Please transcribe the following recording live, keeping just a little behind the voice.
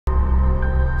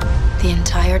The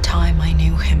entire time I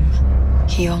knew him,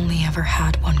 he only ever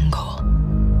had one goal.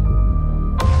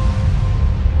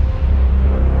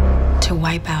 To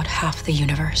wipe out half the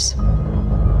universe.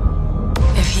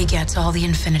 If he gets all the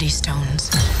Infinity Stones,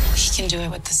 he can do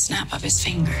it with the snap of his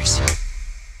fingers.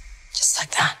 Just like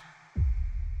that.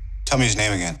 Tell me his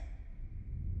name again.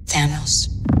 Thanos.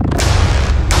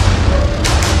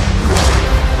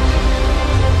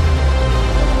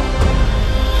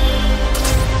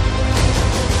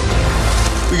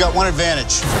 We got one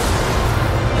advantage.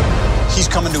 He's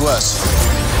coming to us.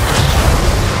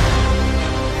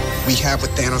 We have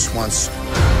what Thanos wants,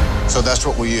 so that's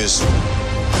what we'll use.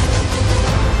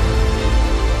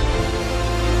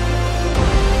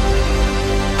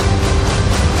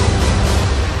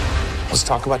 Let's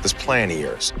talk about this plan of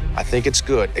yours. I think it's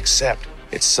good, except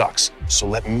it sucks. So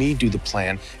let me do the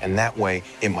plan, and that way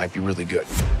it might be really good.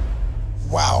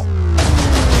 Wow.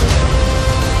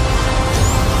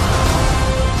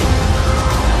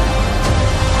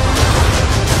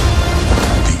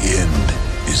 The end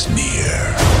is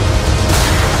near.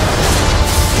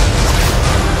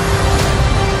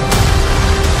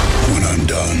 When I'm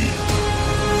done,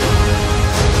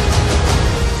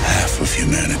 half of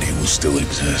humanity will still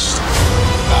exist.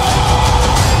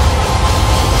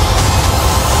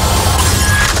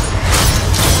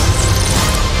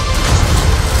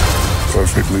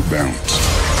 Perfectly balanced.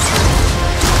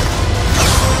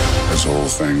 As all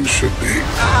things should be.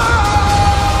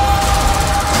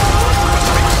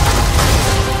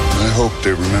 I hope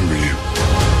they remember you.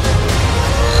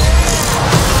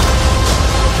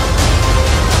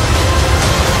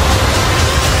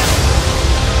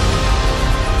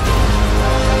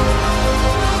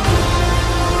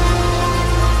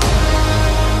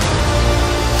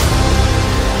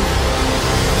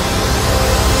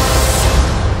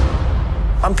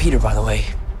 I'm Peter, by the way.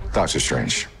 Doctor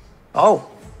Strange. Oh,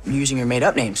 you're using your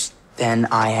made-up names. Then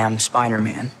I am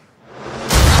Spider-Man.